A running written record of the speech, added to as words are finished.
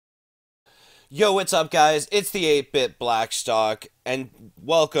Yo, what's up, guys? It's the 8-bit Blackstock, and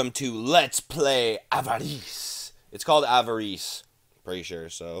welcome to Let's Play Avarice. It's called Avarice, pretty sure,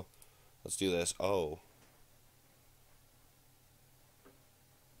 so let's do this. Oh.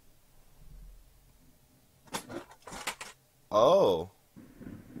 Oh.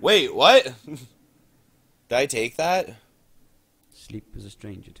 Wait, what? Did I take that? Sleep is a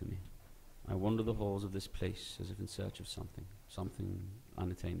stranger to me. I wander the halls of this place as if in search of something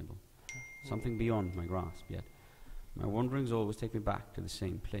unattainable, something beyond my grasp, yet my wanderings always take me back to the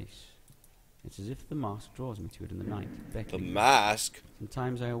same place. It's as if the mask draws me to it in the night, beckoning. The mask?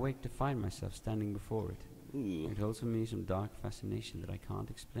 Sometimes I awake to find myself standing before it. Ooh. It holds for me some dark fascination that I can't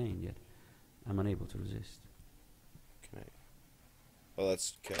explain, yet I'm unable to resist. Can I? Oh,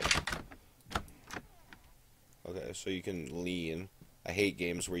 that's okay. Okay, so you can lean. I hate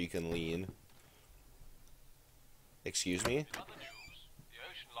games where you can lean. Excuse me? In other news, the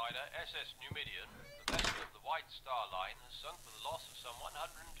ocean liner SS Numidian, the vessel of the White Star Line, has sunk with the loss of some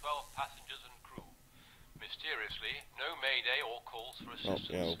 112 passengers and crew. Mysteriously, no mayday or calls for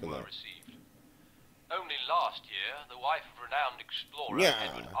assistance were received. Only last year, the wife of renowned explorer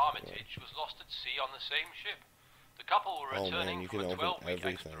Edward Armitage was lost at sea on the same ship. The couple were returning from a 12-week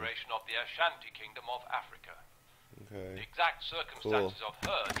exploration of the Ashanti Kingdom of Africa. Okay. The exact circumstances of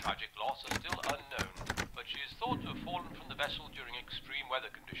her tragic loss are still unknown, but she is thought to have fallen from the vessel during extreme weather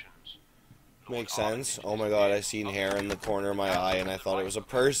conditions. Makes sense. Oh my god, I seen hair in the corner of my eye and I thought it was a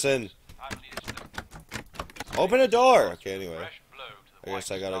person. Open a door! Okay, anyway. I guess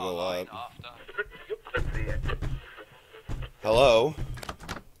I gotta go up. Hello?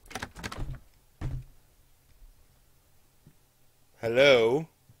 Hello?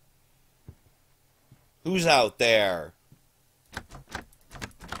 Who's out there?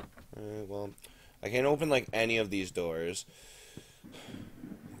 Well, I can't open, like, any of these doors.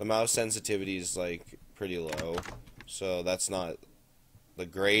 The mouse sensitivity is, like, pretty low. So that's not the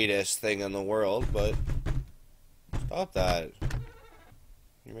greatest thing in the world, but... Stop that.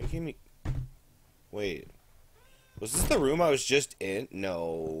 You're making me... Wait. Was this the room I was just in?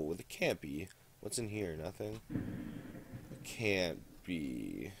 No, it can't be. What's in here? Nothing? It can't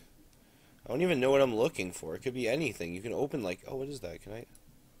be... I don't even know what I'm looking for. It could be anything. You can open, like... Oh, what is that? Can I...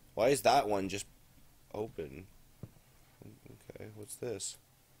 Why is that one just open? Okay, what's this?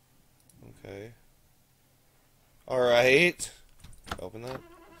 Okay. Alright. Open that?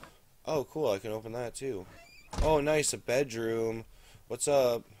 Oh, cool. I can open that, too. Oh, nice. A bedroom. What's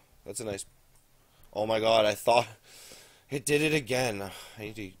up? That's a nice... Oh, my God. I thought... It did it again. I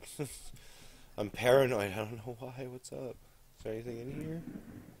need to... I'm paranoid. I don't know why. What's up? Is there anything in here?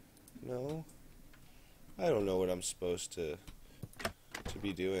 No? I don't know what I'm supposed to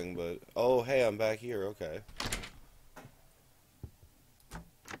be doing, but... Oh, hey, I'm back here. Okay.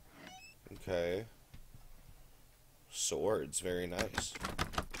 Okay. Swords. Very nice.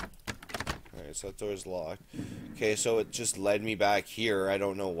 Alright, so that door's locked. Okay, so it just led me back here. I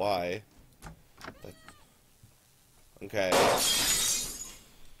don't know why. Okay.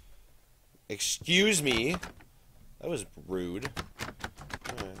 Excuse me. That was rude.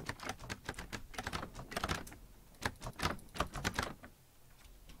 Alright.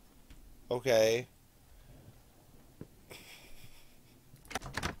 Okay.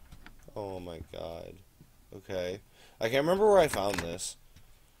 Oh my god. Okay. I can't remember where I found this.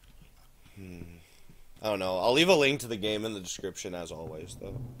 I don't know. I'll leave a link to the game in the description as always,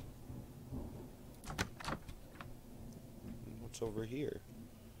 though. What's over here?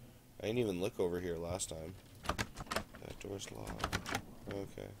 I didn't even look over here last time. That door's locked.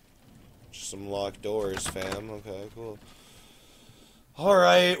 Okay. Just some locked doors, fam. Okay, cool.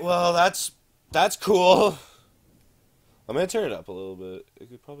 Alright, well, that's cool. I'm gonna turn it up a little bit. It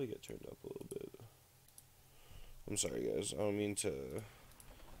could probably get turned up a little bit. I'm sorry, guys. I don't mean to...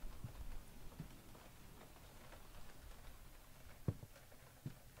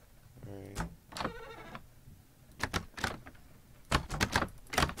 Alright.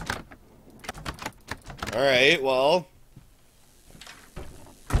 Alright, well...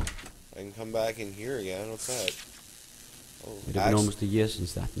 I can come back in here again. What's that? Oh, It had been almost a year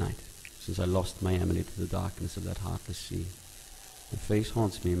since that night, since I lost my Emily to the darkness of that heartless sea. Her face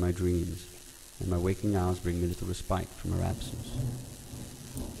haunts me in my dreams, and my waking hours bring me little respite from her absence.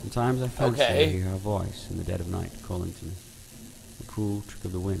 Sometimes I fancy I hear her voice in the dead of night calling to me, the cruel trick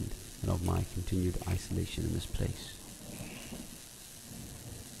of the wind, and of my continued isolation in this place.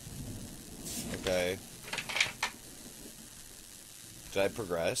 Okay. Did I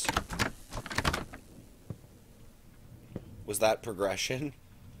progress? Was that progression?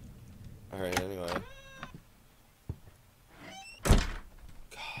 Alright, anyway. God,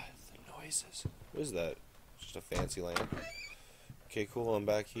 the noises? What is that? Just a fancy lamp. Okay, cool. I'm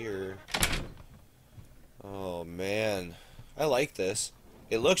back here. Oh, man. I like this.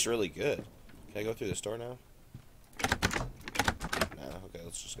 It looks really good. Can I go through this door now? Nah, okay,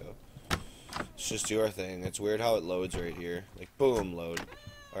 let's just go. Let's just do our thing. It's weird how it loads right here. Like, boom, load.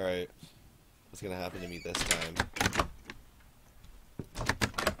 Alright. What's gonna happen to me this time?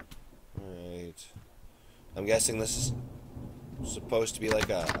 Alright. I'm guessing this is supposed to be like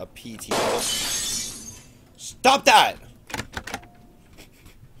a PT. Stop that!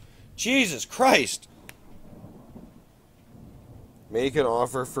 Jesus Christ! Make an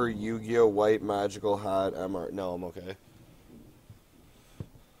offer for Yu-Gi-Oh! White Magical Hat MR. No, I'm okay.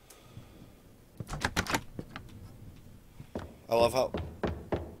 I love how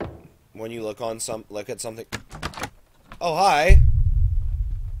when you look at something. Oh, hi.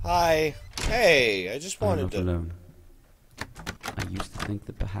 Hi. Hey, I just wanted to. I'm not alone. I used to think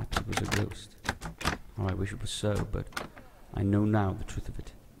that perhaps it was a ghost. Or I wish it was so, but I know now the truth of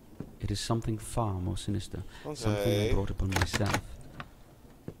it. It is something far more sinister. Okay. Something I brought upon myself.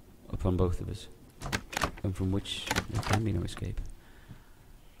 Upon both of us. And from which there can be no escape.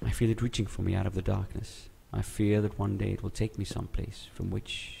 I feel it reaching for me out of the darkness. I fear that one day it will take me someplace from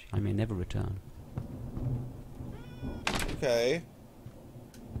which I may never return. Okay.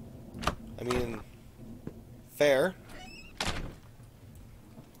 I mean, fair.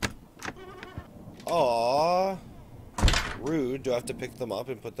 Aww. Rude. Do I have to pick them up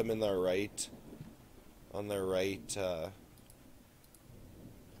and put them in their right... on their right, how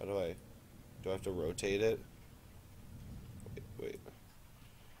do I have to rotate it? Wait.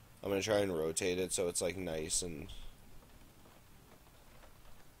 I'm gonna try and rotate it so it's like nice and...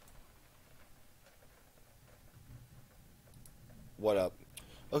 What up?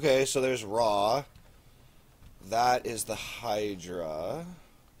 Okay, so there's Raw. That is the Hydra.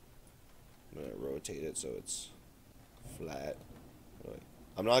 I'm gonna rotate it so it's flat.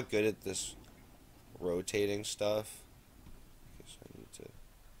 I'm not good at this rotating stuff. Okay, so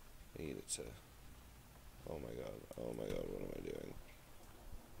I need it to... Oh my god, what am I doing?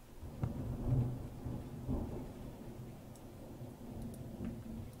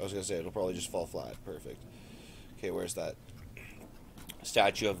 I was gonna say, it'll probably just fall flat. Perfect. Okay, where's that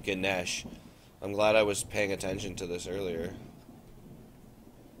statue of Ganesh? I'm glad I was paying attention to this earlier.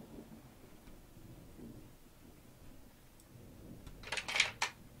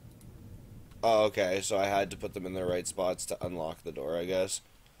 Oh, okay, so I had to put them in the right spots to unlock the door, I guess.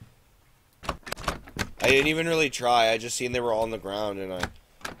 I didn't even really try, I just seen they were all on the ground, and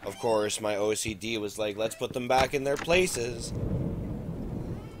of course, my OCD was like, let's put them back in their places.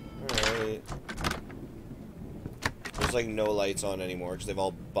 Alright. There's like no lights on anymore, because they've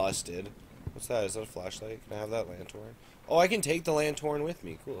all busted. What's that? Is that a flashlight? Can I have that lantern? Oh, I can take the lantern with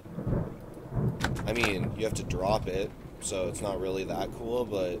me, cool. I mean, you have to drop it, so it's not really that cool,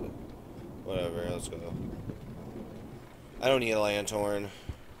 but... Whatever, let's go. I don't need a lantern.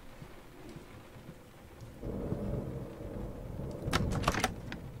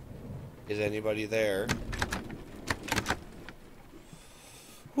 Is anybody there?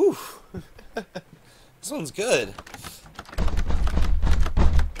 Whew. This one's good.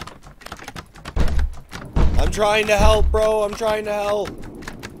 I'm trying to help, bro. I'm trying to help.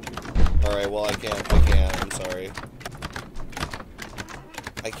 Alright, well, I can't. I'm sorry.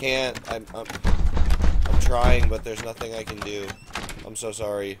 I can't. I'm trying, but there's nothing I can do. I'm so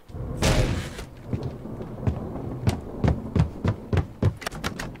sorry, friend.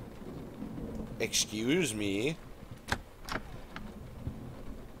 Excuse me.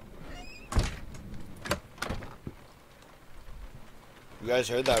 You guys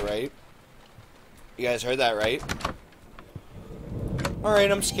heard that, right? You guys heard that, right?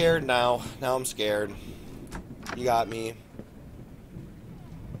 Alright, I'm scared now. Now I'm scared. You got me.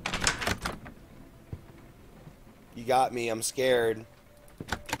 You got me, I'm scared.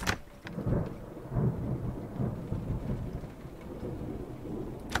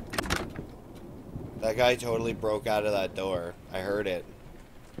 That guy totally broke out of that door. I heard it.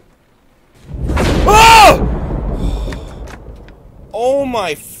 Oh! Oh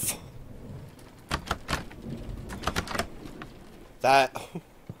my f... That...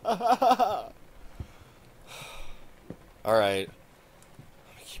 Alright.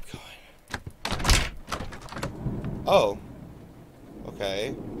 Let me keep going. Oh.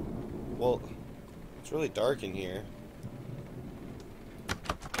 Okay. Well, it's really dark in here.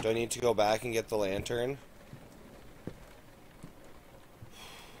 Do I need to go back and get the lantern?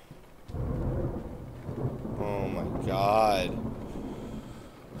 Oh my god.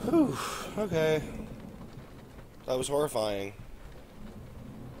 Whew. Okay. That was horrifying.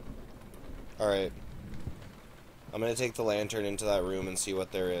 Alright. I'm gonna take the lantern into that room and see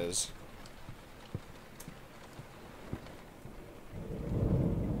what there is.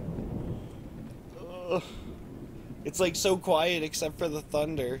 Ugh. It's like so quiet except for the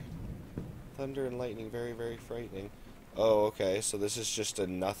thunder. Thunder and lightning, very, very frightening. Oh, okay, so this is just a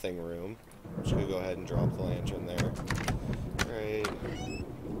nothing room. I'm just gonna go ahead and drop the lantern there. Alright.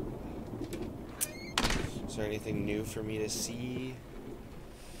 Is there anything new for me to see?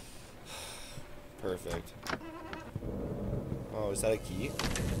 Perfect. Oh, is that a key?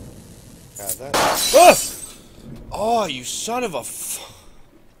 Got that. Ah! Oh, you son of a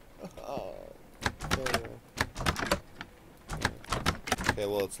oh. Okay,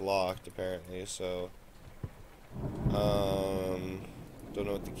 well it's locked apparently, so don't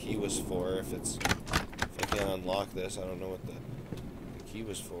know what the key was for. If I can't unlock this, I don't know what the key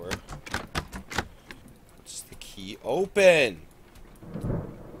was for. What's the key? Open!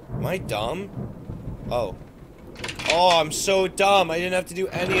 Am I dumb? Oh. Oh, I'm so dumb. I didn't have to do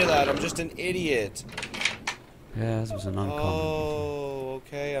any of that. I'm just an idiot. Yes, it was an uncommon. Oh,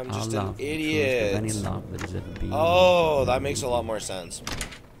 okay. I'm just Our an love, the idiot. truest of any love that has ever been. Oh, that makes a lot more sense.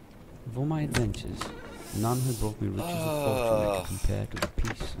 Of all my adventures, none had brought me riches of fortune that could compare to the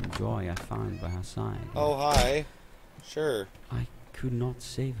peace and joy I found by her side. Oh, hi. Sure. I could not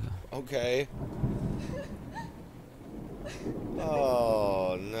save her. Okay.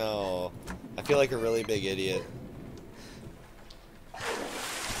 Oh, no. I feel like a really big idiot.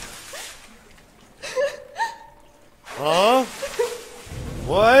 Huh?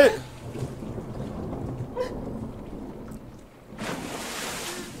 What?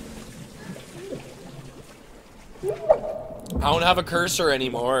 I don't have a cursor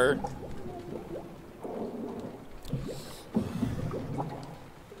anymore.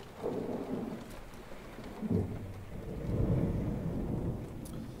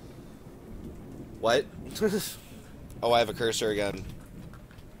 What? Oh, I have a cursor again.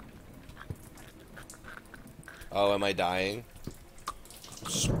 Oh, am I dying?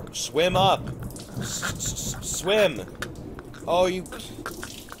 Swim up! Swim! Oh, you...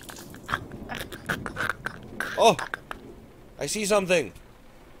 Oh! I see something!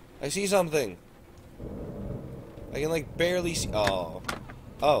 I see something! I can, like, barely see... Oh.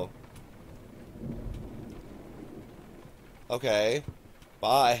 Oh. Okay.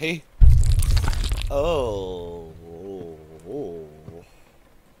 Bye. Oh. Oh.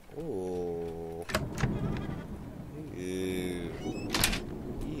 Oh. Ew.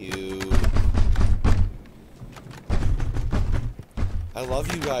 Ew. I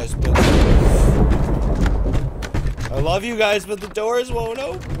love you guys, but... I love you guys, but the doors won't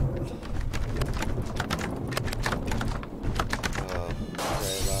open. Oh,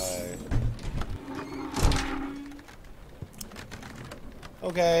 okay, bye.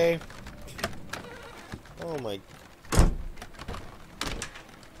 Okay. Oh my...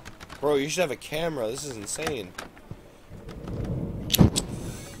 Bro, you should have a camera. This is insane.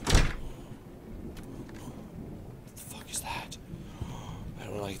 What the fuck is that? I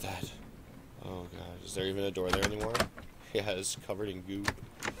don't like that. Oh god, is there even a door there anymore? Yeah, it's covered in goop.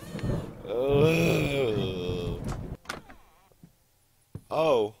 Ugh.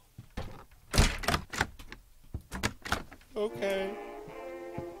 Oh. Okay.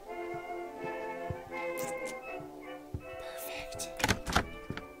 Perfect.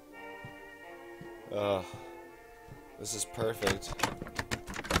 Ugh. This is perfect.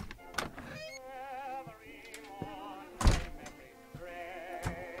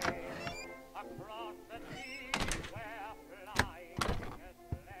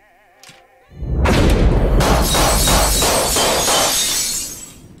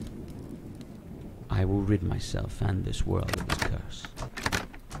 I will rid myself and this world of its curse.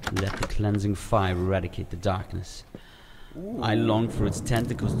 Let the cleansing fire eradicate the darkness. Ooh. I long for its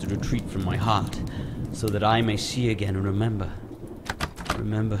tentacles to retreat from my heart, so that I may see again and remember.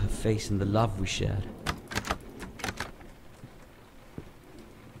 Remember her face and the love we shared.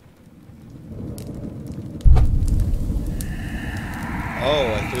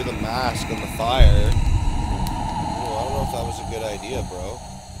 Oh, I threw the mask on the fire. Oh, I don't know if that was a good idea, bro.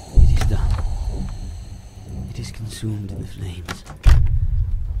 It is done. It is consumed in the flames.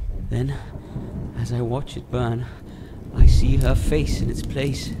 Then, as I watch it burn, I see her face in its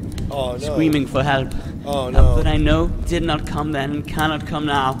place, oh, no. Screaming for help. Oh, no. Help that I know did not come then and cannot come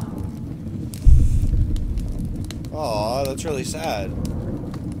now. Aw, that's really sad.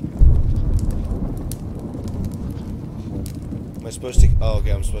 Am I supposed to... Oh,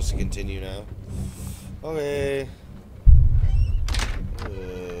 okay, I'm supposed to continue now. Okay.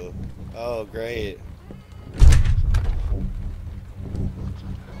 Oh, great.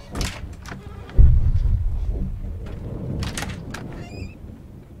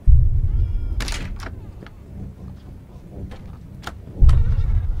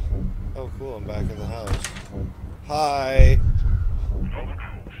 I'm back in the house. Hi.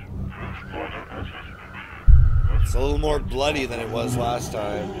 It's a little more bloody than it was last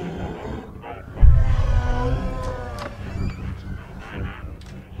time.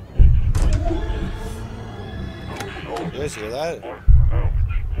 You guys hear that?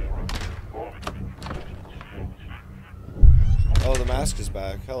 Oh, the mask is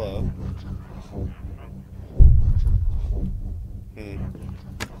back. Hello.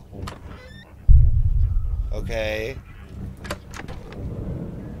 Okay.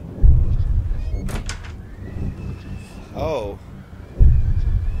 Oh.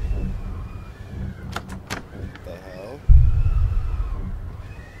 What the hell?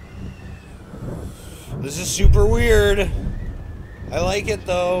 This is super weird. I like it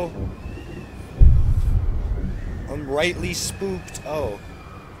though. I'm rightly spooked. Oh.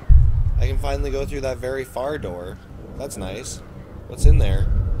 I can finally go through that very far door. That's nice. What's in there?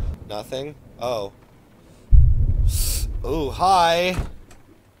 Nothing? Oh. Ooh, hi.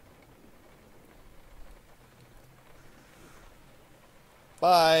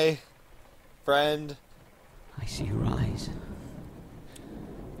 Bye, friend. I see her eyes.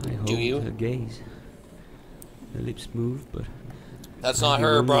 I hold Do you? her gaze. Her lips move, but That's I not hear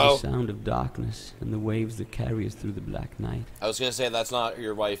her, only bro. the sound of darkness and the waves that carry us through the black night. I was gonna say that's not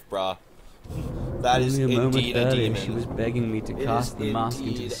your wife, brah. That is Only a moment indeed a earlier, demon. she was begging me to It cast is the mask into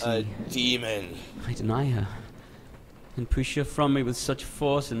the indeed sea. a demon. I deny her, and push her from me with such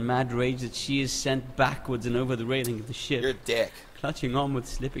force and mad rage that she is sent backwards and over the railing of the ship, You're a dick. clutching on with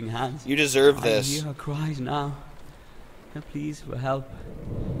slipping hands. You deserve I this. hear her cries now. Her pleas for help.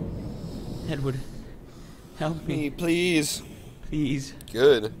 Edward, help me, Please. please.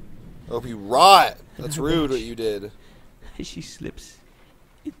 Good. Hope you rot. That's rude what you did. As she slips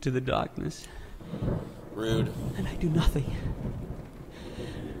into the darkness, Rude. and I do nothing.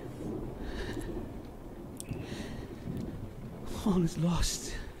 All is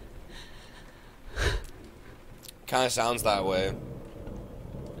lost. Kind of sounds that way.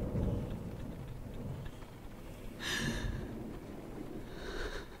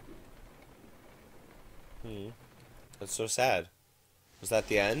 That's so sad. Was that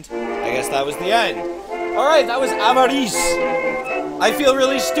the end? I guess that was the end. Alright, that was Avarice. I feel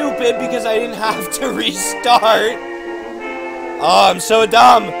really stupid because I didn't have to restart. Oh, I'm so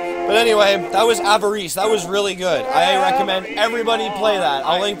dumb. But anyway, that was Avarice. That was really good. I recommend everybody play that.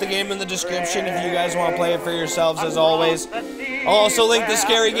 I'll link the game in the description if you guys want to play it for yourselves, as always. I'll also link the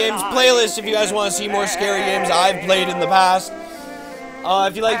Scary Games playlist if you guys want to see more scary games I've played in the past.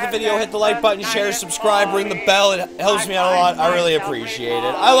 If you like the video, hit the like button, share, subscribe, ring the bell. It helps me out a lot. I really appreciate it.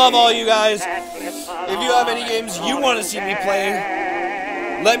 I love all you guys. If you have any games you want to see me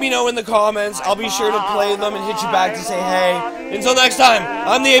play, let me know in the comments. I'll be sure to play them and hit you back to say hey. Until next time,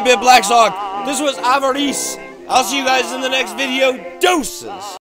 I'm the 8-bit blackstock. This was Avarice. I'll see you guys in the next video. Doses!